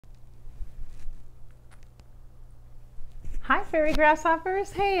Hi, fairy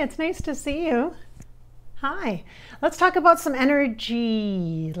grasshoppers. Hey, it's nice to see you. Hi. Let's talk about some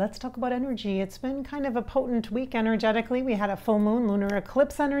energy. Let's talk about energy. It's been kind of a potent week energetically. We had a full moon, lunar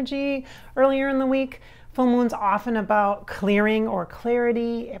eclipse energy earlier in the week. Full moon's often about clearing or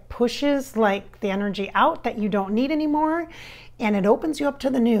clarity. It pushes like the energy out that you don't need anymore, and it opens you up to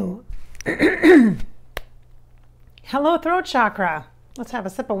the new. Hello, throat chakra. Let's have a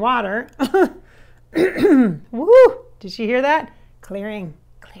sip of water. Woo! Did you hear that? Clearing,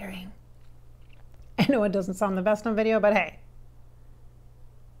 clearing. I know it doesn't sound the best on video, but hey.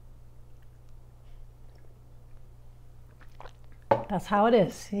 That's how it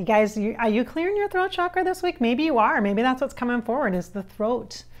is. You guys, are you clearing your throat chakra this week? Maybe you are. Maybe that's what's coming forward is the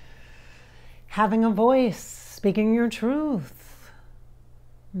throat. Having a voice, speaking your truth.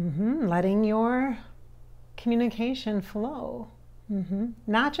 Letting your communication flow.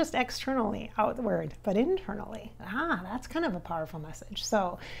 Not just externally, outward, but internally. That's kind of a powerful message.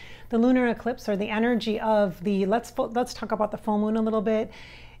 So the lunar eclipse, or the energy of the, let's talk about the full moon a little bit.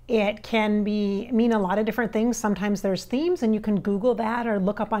 It can mean a lot of different things. Sometimes there's themes, and you can Google that or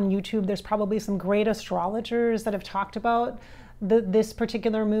look up on YouTube. There's probably some great astrologers that have talked about this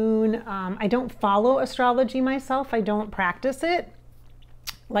particular moon. I don't follow astrology myself. I don't practice it.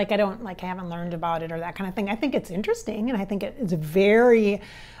 I haven't learned about it or that kind of thing. I think it's interesting, and I think it's a very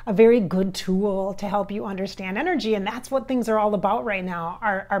good tool to help you understand energy, and that's what things are all about right now.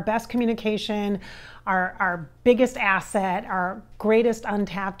 Our best communication, our biggest asset, our greatest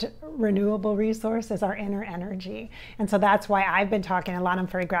untapped renewable resource is our inner energy. And so that's why I've been talking a lot on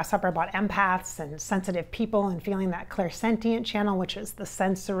Fairy Grasshopper about empaths and sensitive people and feeling that clairsentient channel, which is the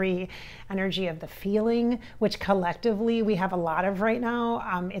sensory energy of the feeling, which collectively we have a lot of right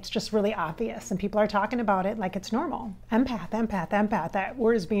now. It's just really obvious, and people are talking about it like it's normal. Empath, empath, empath. That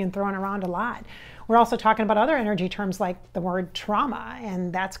word is being thrown around a lot. We're also talking about other energy terms like the word trauma,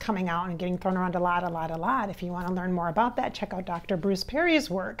 and that's coming out and getting thrown around a lot. If you want to learn more about that, check out Dr. Bruce Perry's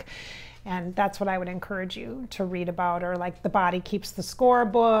work. And that's what I would encourage you to read about, or like The Body Keeps the Score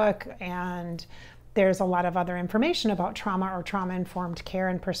book. And there's a lot of other information about trauma or trauma-informed care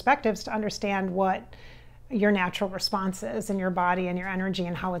and perspectives to understand what your natural response is in your body and your energy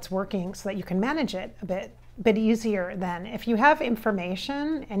and how it's working, so that you can manage it a bit easier. Then if you have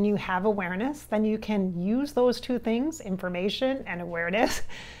information and you have awareness, then you can use those two things, information and awareness,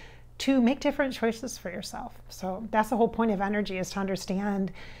 to make different choices for yourself. So that's the whole point of energy, is to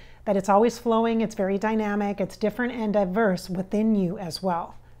understand that it's always flowing, it's very dynamic, it's different and diverse within you as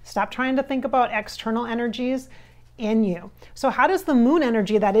well. Stop trying to think about external energies in you. So how does the moon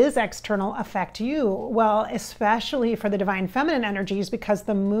energy that is external affect you? Well, especially for the divine feminine energies, because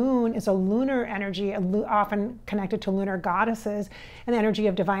the moon is a lunar energy, often connected to lunar goddesses, and the energy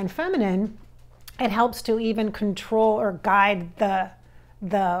of divine feminine, it helps to even control or guide the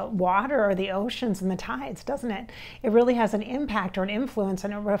water or the oceans and the tides, doesn't it? It really has an impact or an influence,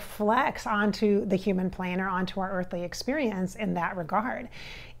 and it reflects onto the human plane or onto our earthly experience in that regard.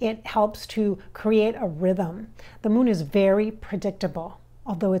 It helps to create a rhythm. The moon is very predictable,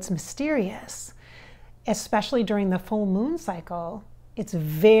 although it's mysterious. Especially during the full moon cycle, it's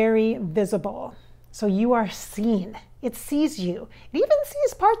very visible. So you are seen. It sees you. It even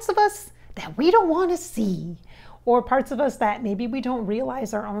sees parts of us that we don't want to see, or parts of us that maybe we don't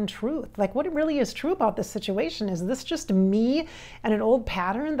realize our own truth. Like, what really is true about this situation? Is this just me and an old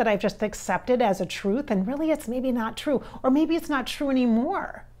pattern that I've just accepted as a truth, and really it's maybe not true, or maybe it's not true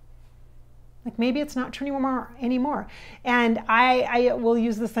anymore? Like, maybe it's not true anymore. And I will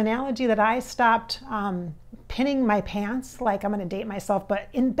use this analogy that I stopped pinning my pants. Like, I'm going to date myself, but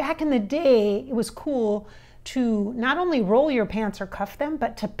back in the day, it was cool to not only roll your pants or cuff them,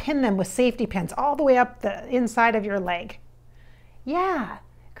 but to pin them with safety pins all the way up the inside of your leg. Yeah,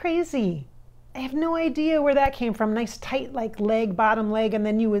 crazy. I have no idea where that came from. Nice tight like leg, bottom leg, and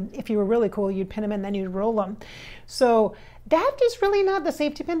then you would, if you were really cool, you'd pin them and then you'd roll them. So that is really not, the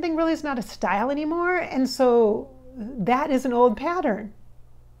safety pin thing really is not a style anymore. And so that is an old pattern,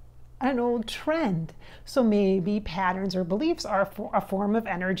 an old trend. So maybe patterns or beliefs are a form of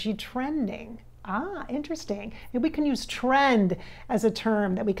energy trending. Interesting. Maybe we can use trend as a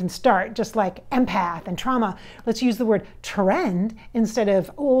term that we can start, just like empath and trauma. Let's use the word trend instead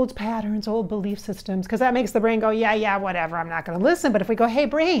of old patterns, old belief systems, because that makes the brain go, yeah, whatever, I'm not going to listen. But if we go, hey,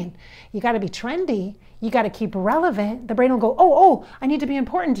 brain, you got to be trendy, you got to keep relevant, the brain will go, oh, I need to be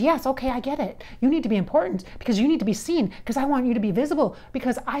important. Yes, okay, I get it. You need to be important because you need to be seen, because I want you to be visible,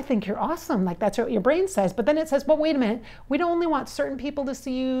 because I think you're awesome. Like, that's what your brain says. But then it says, well, wait a minute, we don't only want certain people to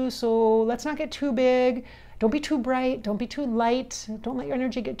see you, so let's not get too big. Don't be too bright. Don't be too light. Don't let your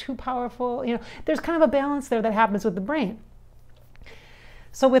energy get too powerful. You know, there's kind of a balance there that happens with the brain.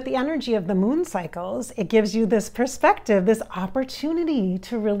 So with the energy of the moon cycles, it gives you this perspective, this opportunity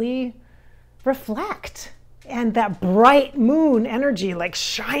to really reflect. And that bright moon energy like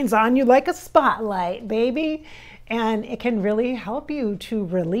shines on you like a spotlight, baby. And it can really help you to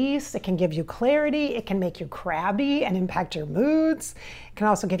release. It can give you clarity. It can make you crabby and impact your moods. It can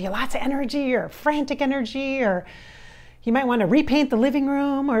also give you lots of energy or frantic energy, or you might want to repaint the living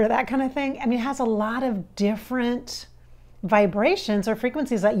room or that kind of thing. I mean, it has a lot of different vibrations or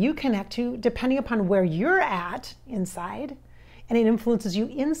frequencies that you connect to depending upon where you're at inside. And it influences you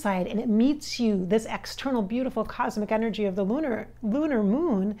inside, and it meets you, this external, beautiful cosmic energy of the lunar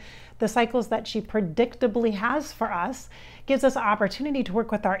moon, the cycles that she predictably has for us, gives us opportunity to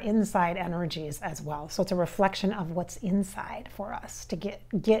work with our inside energies as well. So it's a reflection of what's inside for us to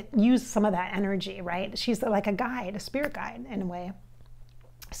use some of that energy, right? She's like a guide, a spirit guide in a way.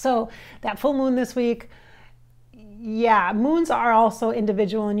 So that full moon this week, yeah, moons are also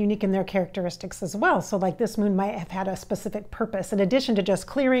individual and unique in their characteristics as well. So like this moon might have had a specific purpose in addition to just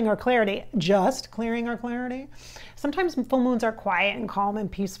clearing or clarity, Sometimes full moons are quiet and calm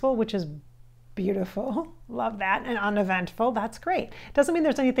and peaceful, which is beautiful. Love that. And uneventful. That's great. Doesn't mean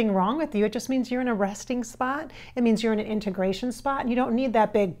there's anything wrong with you. It just means you're in a resting spot. It means you're in an integration spot, and you don't need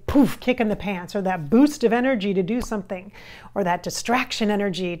that big poof kick in the pants or that boost of energy to do something, or that distraction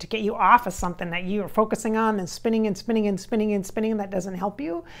energy to get you off of something that you are focusing on and spinning and spinning and spinning and spinning. That doesn't help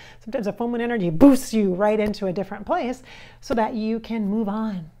you. Sometimes a full moon energy boosts you right into a different place so that you can move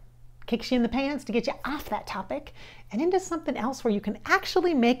on. Kicks you in the pants to get you off that topic and into something else where you can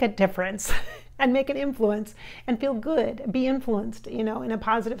actually make a difference and make an influence and feel good, be influenced, in a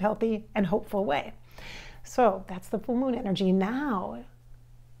positive, healthy, and hopeful way. So that's the full moon energy. Now,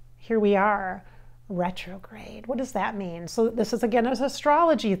 here we are, retrograde. What does that mean? So this is, again, an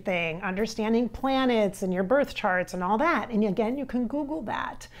astrology thing, understanding planets and your birth charts and all that. And again, you can Google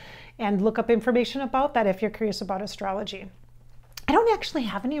that and look up information about that if you're curious about astrology. I don't actually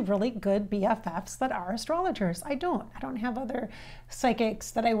have any really good BFFs that are astrologers. I don't have other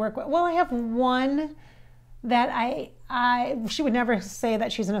psychics that I work with. Well, I have one that she would never say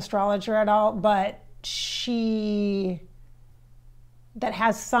that she's an astrologer at all, but that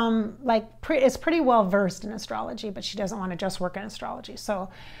has some, is pretty well versed in astrology, but she doesn't want to just work in astrology. So,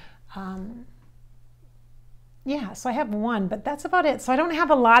 yeah, so I have one, but that's about it. So I don't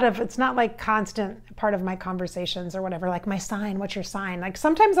have a lot of, it's not like constant part of my conversations or whatever, like my sign, what's your sign? Like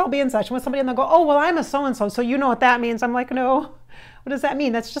sometimes I'll be in session with somebody and they'll go, oh, well, I'm a so-and-so, so you know what that means. I'm like, no, what does that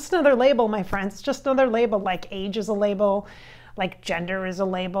mean? That's just another label, my friends. It's just another label, like age is a label, like gender is a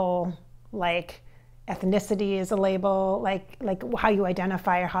label, like ethnicity is a label, like how you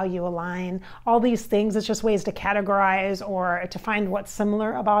identify or how you align. All these things, it's just ways to categorize or to find what's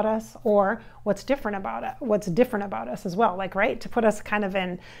similar about us or what's different about us as well, right? To put us kind of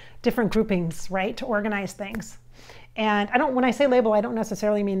in different groupings, right? To organize things. And when I say label, I don't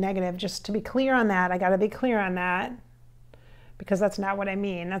necessarily mean negative. Just to be clear on that, I got to be clear on that, because that's not what I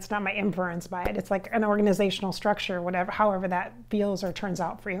mean. That's not my inference by it. It's like an organizational structure, however that feels or turns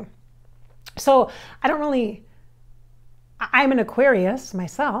out for you. So I'm an Aquarius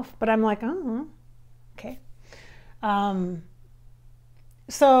myself, but I'm like, oh, okay.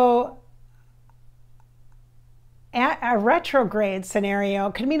 So a retrograde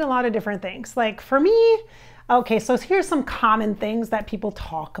scenario could mean a lot of different things. Like for me, okay, so here's some common things that people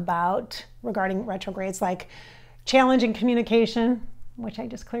talk about regarding retrogrades, like challenging communication, which I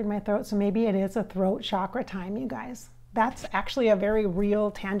just cleared my throat, so maybe it is a throat chakra time, you guys. That's actually a very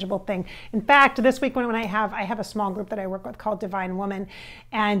real, tangible thing. In fact, this week when I have a small group that I work with called Divine Woman,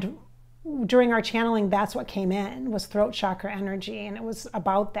 and during our channeling, that's what came in, was throat chakra energy, and it was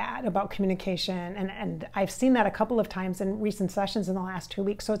about that, about communication, and I've seen that a couple of times in recent sessions in the last 2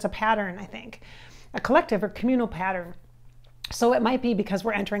 weeks, so it's a pattern, I think, a collective or communal pattern. So it might be because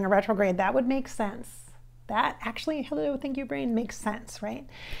we're entering a retrograde. That would make sense. That actually, hello, thank you, brain, makes sense, right?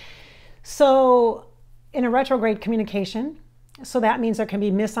 So in a retrograde communication, so that means there can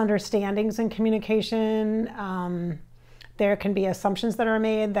be misunderstandings in communication. There can be assumptions that are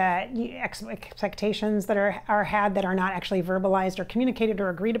made, that expectations that are had that are not actually verbalized or communicated or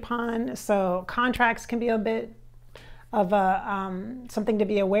agreed upon. So contracts can be a bit of something to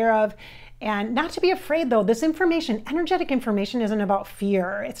be aware of. And not to be afraid, though. This information, energetic information, isn't about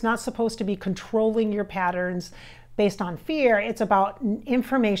fear. It's not supposed to be controlling your patterns based on fear. It's about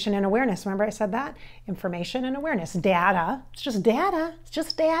information and awareness. Remember I said that? Information and awareness. Data. It's just data. It's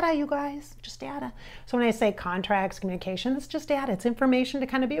just data, you guys. Just data. So when I say contracts, communication, it's just data. It's information to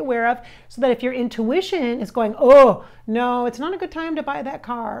kind of be aware of, so that if your intuition is going, oh, no, it's not a good time to buy that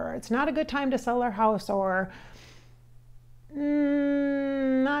car, or it's not a good time to sell our house, or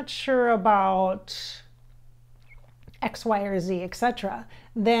not sure about X, Y, or Z, etc.,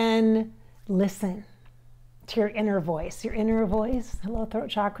 then listen to your inner voice. Your inner voice, hello, throat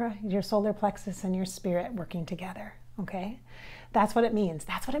chakra, your solar plexus and your spirit working together, okay? That's what it means.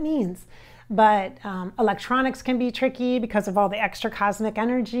 That's what it means. But electronics can be tricky because of all the extra cosmic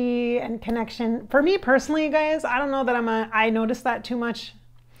energy and connection. For me personally, you guys, I don't know that I notice that too much,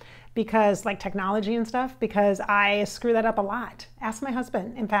 because like technology and stuff, because I screw that up a lot. Ask my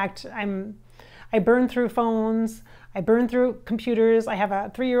husband. In fact, I burn through phones. I burn through computers. I have a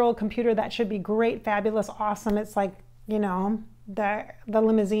 3-year-old computer that should be great, fabulous, awesome. It's like, you know, the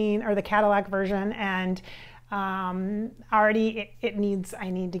limousine or the Cadillac version, and already I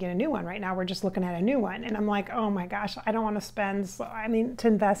need to get a new one. Right now we're just looking at a new one, and I'm like, oh my gosh, I don't want to spend, to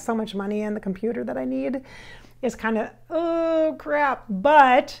invest so much money in the computer that I need is kind of, oh crap.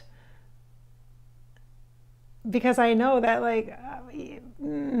 But because I know that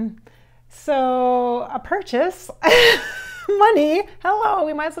so a purchase, money, hello,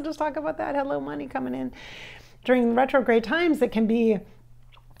 we might as well just talk about that. Hello, money coming in. During retrograde times, it can be,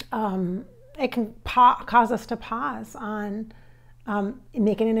 it can cause us to pause on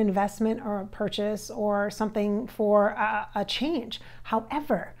making an investment or a purchase or something for a change.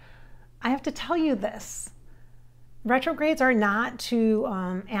 However, I have to tell you this. Retrogrades are not to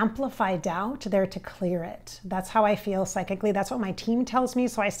amplify doubt, they're to clear it. That's how I feel psychically. That's what my team tells me.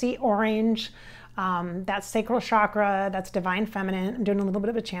 So I see orange, that's sacral chakra, that's divine feminine. I'm doing a little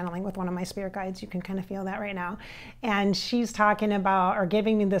bit of a channeling with one of my spirit guides. You can kind of feel that right now. And she's talking about, or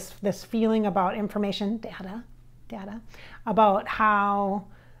giving me this feeling about information, data, about how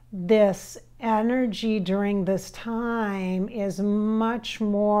this energy during this time is much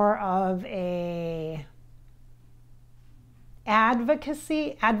more of a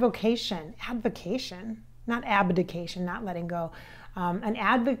advocation, not abdication, not letting go, an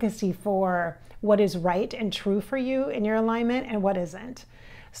advocacy for what is right and true for you in your alignment and what isn't.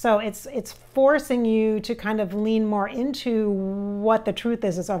 So it's forcing you to kind of lean more into what the truth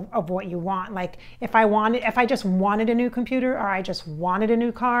is of what you want. Like if I just wanted a new computer, or I just wanted a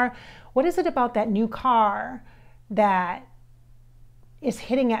new car, what is it about that new car that is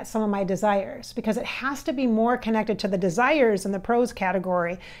hitting at some of my desires? Because it has to be more connected to the desires in the pros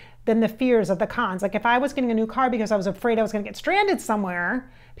category than the fears of the cons. Like if I was getting a new car because I was afraid I was going to get stranded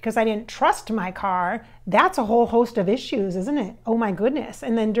somewhere because I didn't trust my car, that's a whole host of issues, isn't it? Oh my goodness.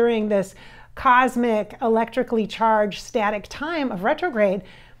 And then during this cosmic, electrically charged, static time of retrograde,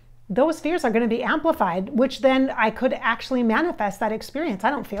 those fears are going to be amplified, which then I could actually manifest that experience. I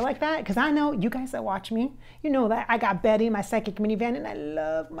don't feel like that because I know you guys that watch me, you know that I got Betty, my psychic minivan, and I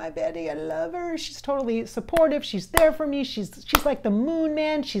love my Betty. I love her. She's totally supportive. She's there for me. She's like the moon,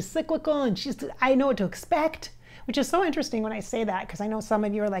 man. She's cyclical, and I know what to expect, which is so interesting when I say that, because I know some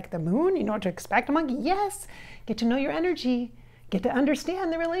of you are like, the moon, you know what to expect? I'm like, yes, get to know your energy, get to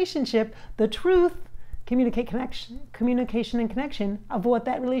understand the relationship, the truth, communication and connection of what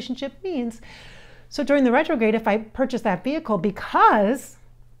that relationship means. So during the retrograde, if I purchase that vehicle because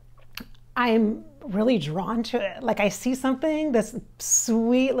I'm really drawn to it, like I see something, this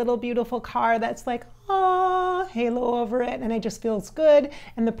sweet little beautiful car that's like, oh, halo over it, and it just feels good,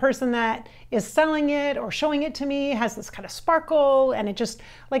 and the person that is selling it or showing it to me has this kind of sparkle, and it just,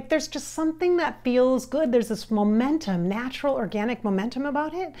 like, there's just something that feels good. There's this momentum, natural organic momentum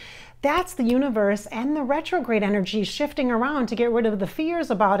about it. That's the universe and the retrograde energy shifting around to get rid of the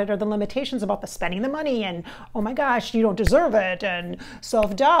fears about it, or the limitations about the spending the money, and oh my gosh, you don't deserve it, and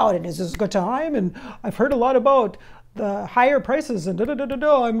self-doubt, and is this a good time, and I've heard a lot about the higher prices, and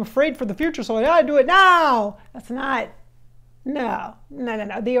I'm afraid for the future, so I gotta do it now. That's not, no.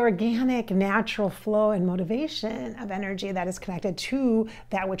 The organic, natural flow and motivation of energy that is connected to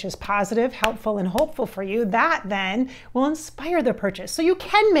that which is positive, helpful, and hopeful for you, that then will inspire the purchase. So you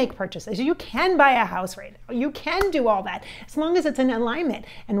can make purchases, you can buy a house right now, you can do all that, as long as it's in alignment.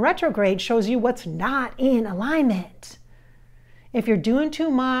 And retrograde shows you what's not in alignment. If you're doing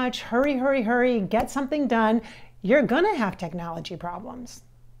too much, hurry, get something done, you're gonna have technology problems.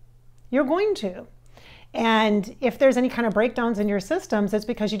 You're going to. And if there's any kind of breakdowns in your systems, it's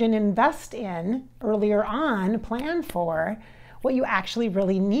because you didn't invest in, earlier on, plan for what you actually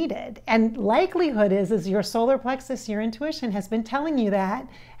really needed. And likelihood is your solar plexus, your intuition, has been telling you that,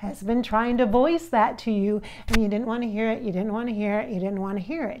 has been trying to voice that to you, and you didn't want to hear it, you didn't want to hear it, you didn't want to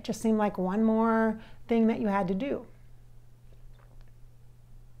hear it. It just seemed like one more thing that you had to do.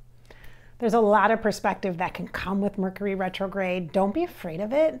 There's a lot of perspective that can come with Mercury retrograde. Don't be afraid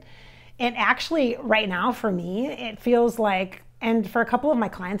of it. And actually, right now for me, it feels like And for a couple of my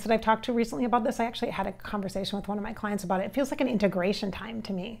clients that I've talked to recently about this, I actually had a conversation with one of my clients about it. It feels like an integration time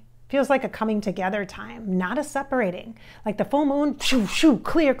to me. It feels like a coming together time, not a separating. Like the full moon, shoo, shoo,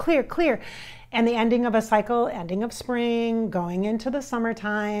 clear, clear, clear. And the ending of a cycle, ending of spring, going into the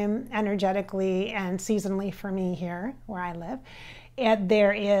summertime energetically and seasonally for me here where I live. And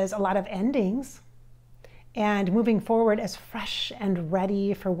there is a lot of endings and moving forward as fresh and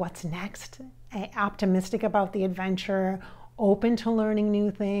ready for what's next, optimistic about the adventure, open to learning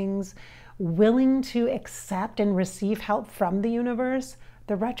new things, willing to accept and receive help from the universe.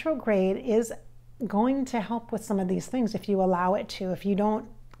 The retrograde is going to help with some of these things if you allow it to. If you don't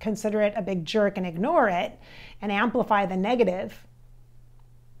consider it a big jerk and ignore it and amplify the negative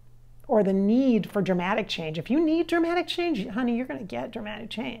or the need for dramatic change. If you need dramatic change, honey, you're going to get dramatic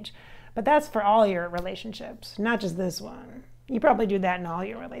change. But that's for all your relationships, not just this one. You probably do that in all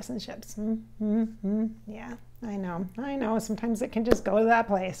your relationships. Yeah, I know. Sometimes it can just go to that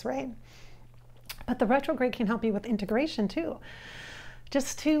place, right? But the retrograde can help you with integration too.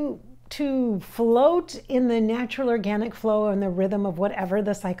 Just to float in the natural organic flow and the rhythm of whatever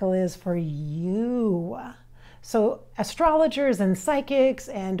the cycle is for you. So astrologers and psychics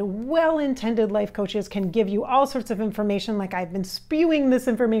and well-intended life coaches can give you all sorts of information, like I've been spewing this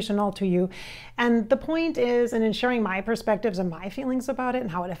information all to you. And the point is, and in sharing my perspectives and my feelings about it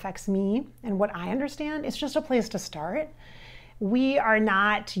and how it affects me and what I understand, it's just a place to start. We are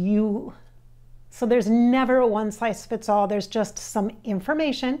not you. So there's never a one size fits all. There's just some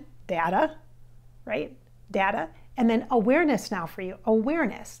information, data, right? Data. And then awareness now for you,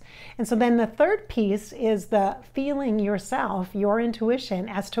 awareness. And so then the third piece is the feeling yourself, your intuition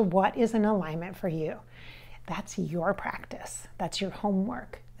as to what is in alignment for you. That's your practice. That's your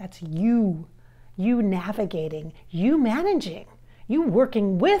homework. That's you navigating, you managing, you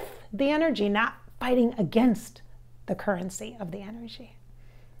working with the energy, not fighting against the currency of the energy.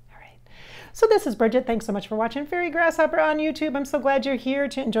 So this is Bridget. Thanks so much for watching Fairy Grasshopper on YouTube. I'm so glad you're here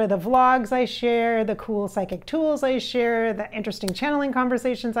to enjoy the vlogs I share, the cool psychic tools I share, the interesting channeling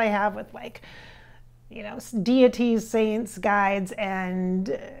conversations I have with, like, you know, deities, saints, guides,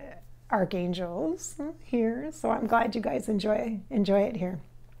 and archangels here. So I'm glad you guys enjoy it here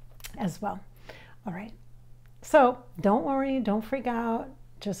as well. All right. So don't worry, don't freak out.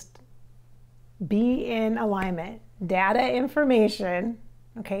 Just be in alignment. Data, information.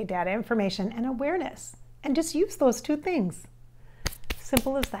 Okay, data, information, and awareness. And just use those two things.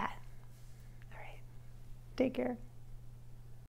 Simple as that. All right. Take care.